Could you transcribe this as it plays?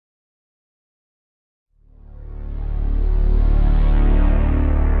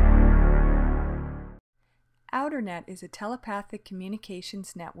Outernet is a telepathic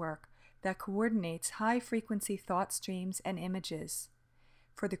communications network that coordinates high-frequency thought streams and images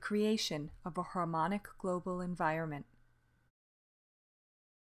for the creation of a harmonic global environment.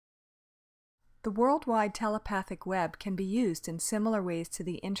 The worldwide telepathic web can be used in similar ways to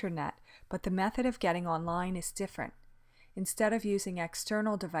the Internet, but the method of getting online is different. Instead of using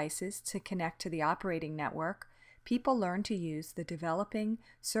external devices to connect to the operating network, people learn to use the developing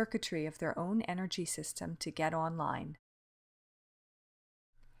circuitry of their own energy system to get online.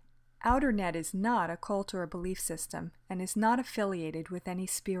 Outernet is not a cult or a belief system and is not affiliated with any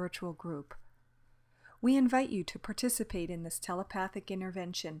spiritual group. We invite you to participate in this telepathic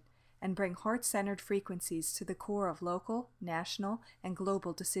intervention and bring heart-centered frequencies to the core of local, national, and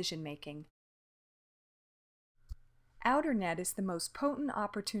global decision-making. Outernet is the most potent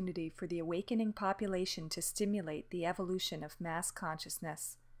opportunity for the awakening population to stimulate the evolution of mass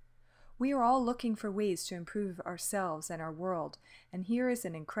consciousness. We are all looking for ways to improve ourselves and our world, and here is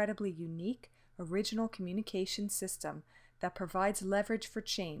an incredibly unique, original communication system that provides leverage for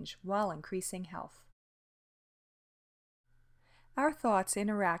change while increasing health. Our thoughts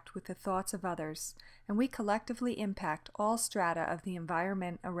interact with the thoughts of others, and we collectively impact all strata of the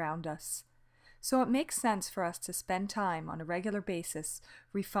environment around us. So it makes sense for us to spend time on a regular basis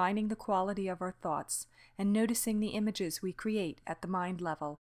refining the quality of our thoughts and noticing the images we create at the mind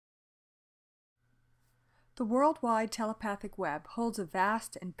level. The worldwide telepathic web holds a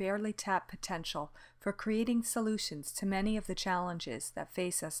vast and barely tapped potential for creating solutions to many of the challenges that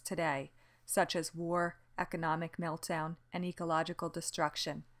face us today, such as war, economic meltdown, and ecological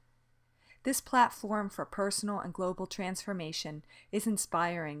destruction. This platform for personal and global transformation is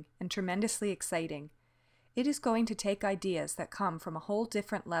inspiring and tremendously exciting. It is going to take ideas that come from a whole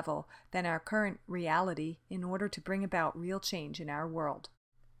different level than our current reality in order to bring about real change in our world.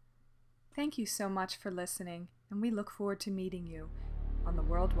 Thank you so much for listening, and we look forward to meeting you on the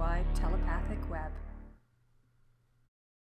worldwide telepathic web.